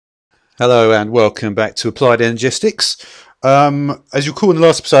Hello and welcome back to Applied Energistics. As you recall in the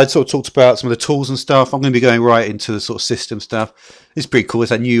last episode, I sort of talked about some of the tools and stuff. I'm going to be going right into the sort of system stuff. It's pretty cool.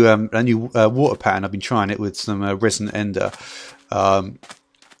 It's a new water pattern. I've been trying it with some resin ender.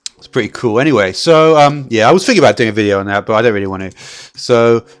 It's pretty cool. Anyway, so yeah, I was thinking about doing a video on that, but I don't really want to.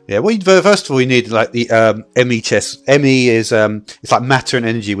 So yeah, first of all, you need like the ME chest. ME is it's like matter and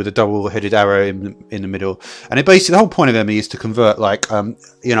energy with a double-headed arrow in the middle, and it basically the whole point of ME is to convert like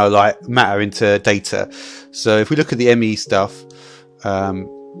like matter into data. So if we look at the ME stuff,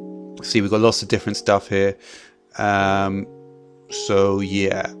 see we've got lots of different stuff here. So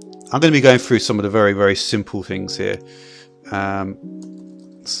yeah, I'm going to be going through some of the very simple things here.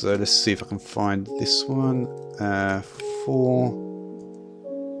 So let's see if I can find this one.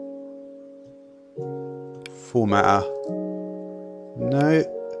 Four matter. No,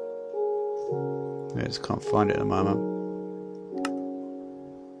 I just can't find it at the moment.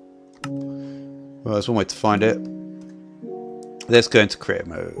 Well, there's one way to find it. Let's go into create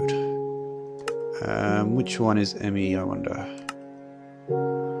mode. Which one is ME, I wonder?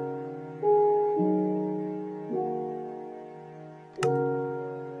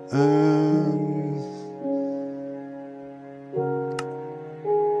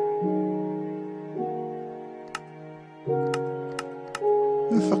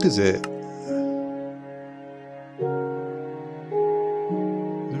 Who the fuck is it?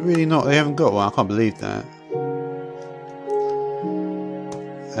 They're really not. They haven't got one. I can't believe that.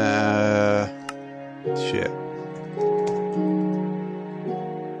 Shit.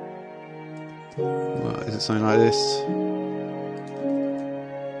 What, is it something like this?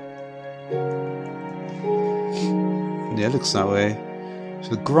 Yeah, it looks that way. So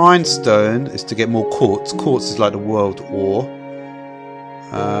the grindstone is to get more quartz. Quartz is like the world ore.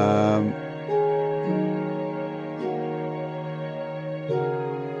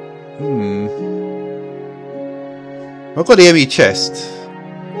 I've got the ME chest.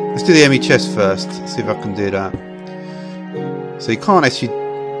 Let's do the ME chest first. See if I can do that. So you can't actually.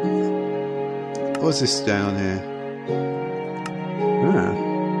 What's this down on here?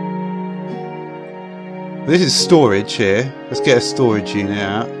 This is storage here. Let's get a storage unit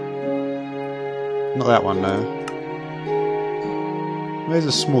out. Not that one though. Where's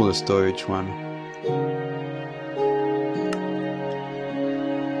a smaller storage one?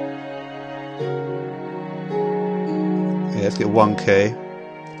 Yeah, let's get 1K.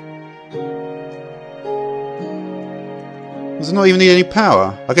 Does it not even need any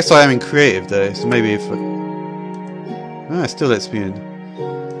power? I guess I am in creative though, so maybe if... it still lets me in.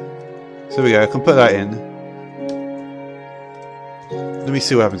 So there we go, I can put that in. Let me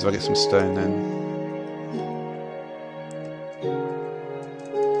see what happens if I get some stone then.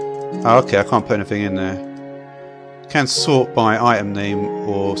 Oh, okay, I can't put anything in there. Can sort by item name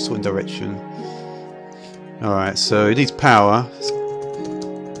or sort in direction. Alright, so it needs power. Let's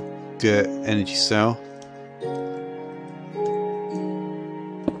get energy cell.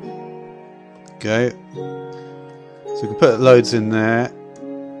 Go. So we can put loads in there.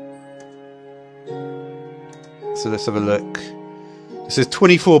 So let's have a look. It says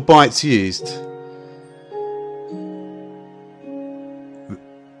 24 bytes used.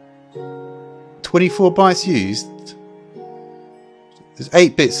 "24 bytes used." There's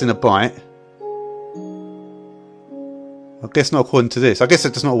 8 bits in a byte. I guess not according to this. I guess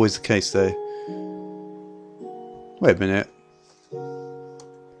that's not always the case though. Wait a minute.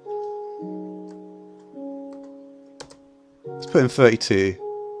 Let's put in 32.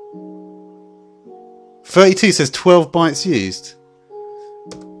 32 says 12 bytes used.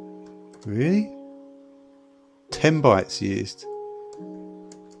 Really? 10 bytes used.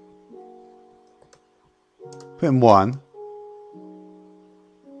 Put in 1.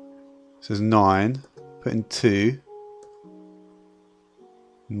 It says 9. Put in 2.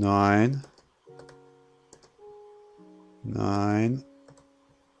 9. 9.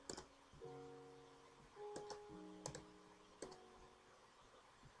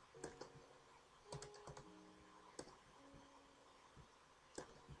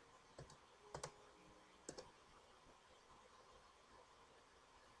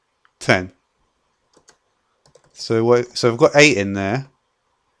 Ten. So I've got 8 in there.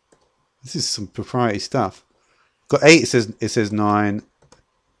 This is some proprietary stuff. Got 8. It says 9.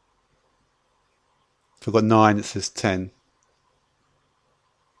 If I've got 9, it says 10.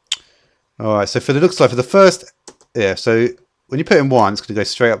 All right. So for the looks like for the first, yeah. So when you put in 1, it's going to go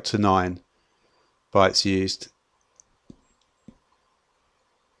straight up to 9 bytes used.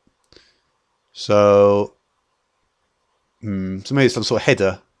 So, so maybe it's some sort of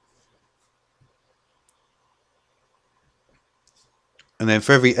header. and then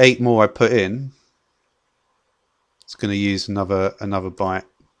for every 8 more I put in, it's going to use another byte.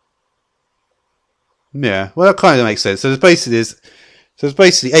 Yeah, well, that kind of makes sense. So there's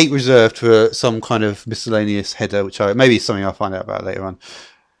basically 8 reserved for some kind of miscellaneous header, which maybe something I'll find out about later on.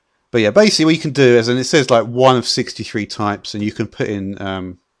 But yeah, basically what you can do is, and it says like 1 of 63 types, and you can put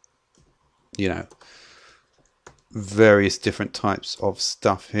in, you know, various different types of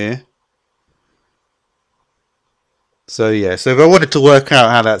stuff here. So yeah, so if I wanted to work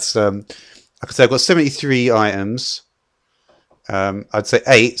out how that's, like I said, I've got 73 items. I'd say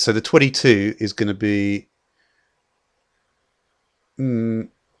 8, so the 22 is going to be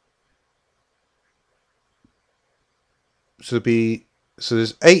so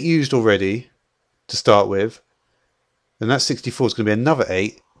there's 8 used already to start with, and that 64 is going to be another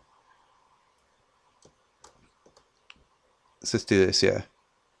 8. So let's do this, yeah.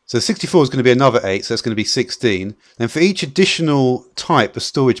 So 64 is going to be another 8, so that's going to be 16. Then for each additional type of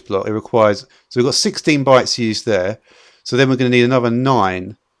storage block, it requires, so we've got 16 bytes used there. So then we're going to need another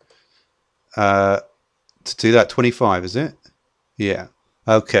 9 to do that. 25, is it? Yeah.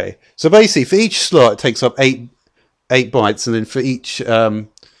 Okay. So basically, for each slot, it takes up 8 bytes, and then for each, for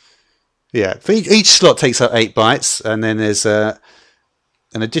each slot takes up 8 bytes, and then there's an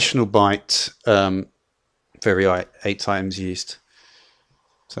additional byte for every 8 times used.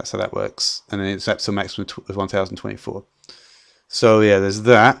 So that's how that works, and then it's up to a maximum of 1024. So yeah, there's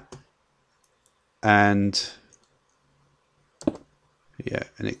that, and yeah,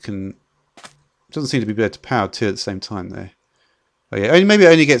 and it doesn't seem to be able to power 2 at the same time there. Oh yeah, maybe it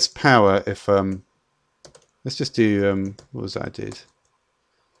only gets power if let's just do what was that I did?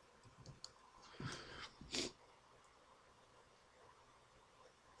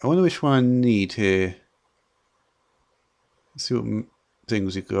 I wonder which one I need here. Let's see what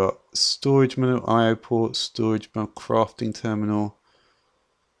things we've got. Storage terminal, IO port, storage terminal, crafting terminal.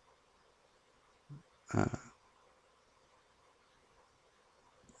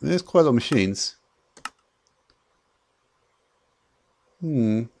 There's quite a lot of machines.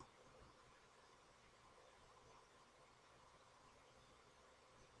 Wonder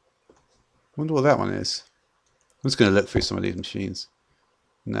what that one is. I'm just going to look through some of these machines.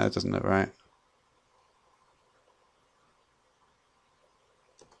 No, it doesn't look right.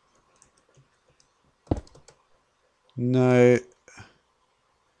 No.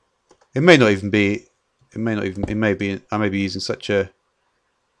 It may not even be. It may not even. It may be. I may be using such a.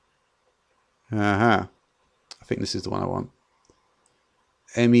 Aha. I think this is the one I want.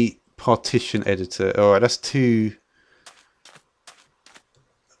 ME Partition Editor. Alright, that's 2.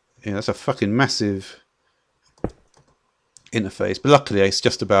 Yeah, that's a fucking massive interface. But luckily, it's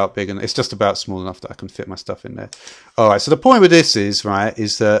just about big, and it's just about small enough that I can fit my stuff in there. Alright, so the point with this is, right,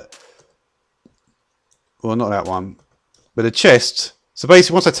 is that. Well, not that one. But the chest. So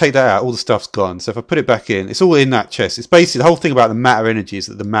basically, once I take that out, all the stuff's gone. So if I put it back in, it's all in that chest. It's basically the whole thing about the matter energy is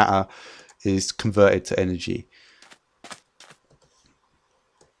that the matter is converted to energy.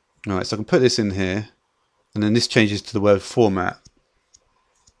 Alright, so I can put this in here, and then this changes to the word format.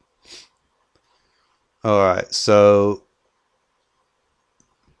 Alright, so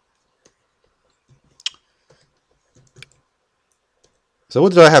what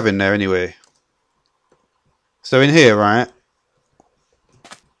did I have in there anyway? So in here, right,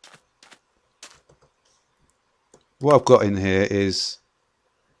 what I've got in here is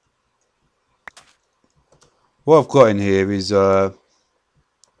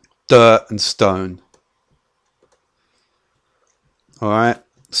dirt and stone. Alright,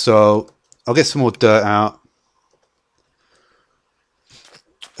 so I'll get some more dirt out.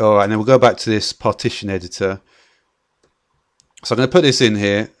 Alright, and then we'll go back to this partition editor. So I'm going to put this in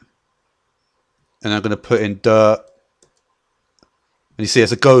here, and I'm going to put in dirt. And you see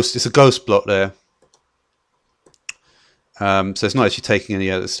it's a ghost block there. So it's not actually taking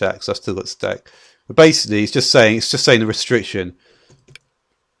any out of the stack, so I've still got stack. But basically it's just saying the restriction.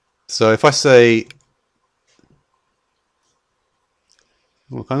 So if I say,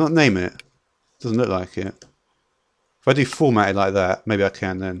 well, can I not name it? Doesn't look like it. If I do format it like that, maybe I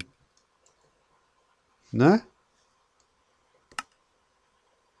can then. No?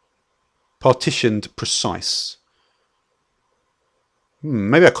 Partitioned precise.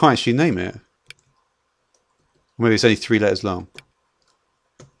 Maybe I can't actually name it. Maybe it's only 3 letters long.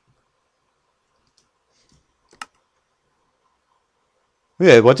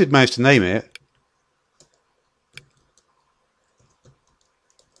 Yeah, well, I did manage to name it.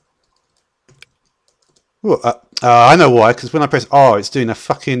 Well, I know why, because when I press R, it's doing a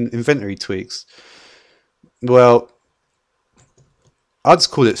fucking inventory tweaks. Well, I'll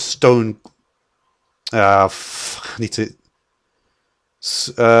just call it stone. I need to.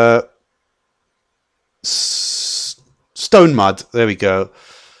 Stone mud. There we go.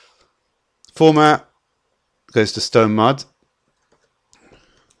 Format goes to stone mud.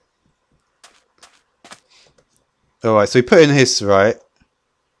 All right, so we put in his right.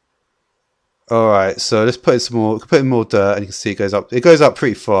 All right, so let's put in some more. Put in more dirt, and you can see it goes up. It goes up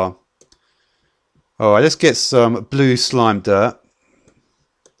pretty far. All right, let's get some blue slime dirt.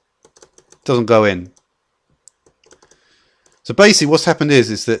 Doesn't go in. So basically, what's happened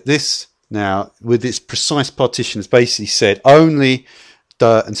is that this now, with its precise partition, has basically said only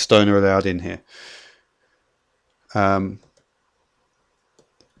dirt and stone are allowed in here. That's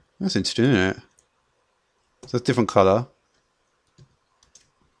interesting, isn't it? So it's a different colour.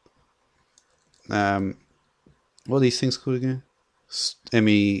 What are these things called again?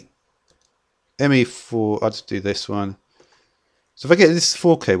 ME4. I'll just do this one. So if I get this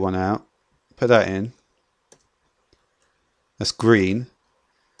 4K one out, put that in. That's green.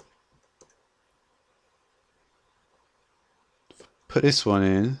 Put this one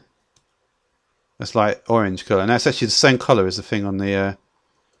in. That's like orange colour. And that's actually the same colour as the thing on the...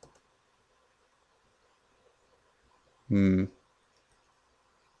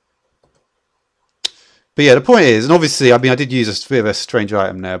 But yeah, the point is, and obviously, I mean, I did use a bit of a strange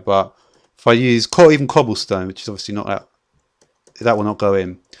item there, but if I use even cobblestone, which is obviously not that will not go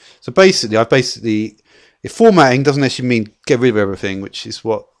in. So basically, if formatting doesn't actually mean get rid of everything, which is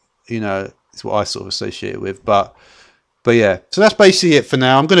what, is what I sort of associate it with. But yeah, so that's basically it for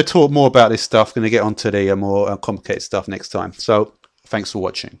now. I'm going to talk more about this stuff. I'm going to get onto the more complicated stuff next time. So thanks for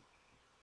watching.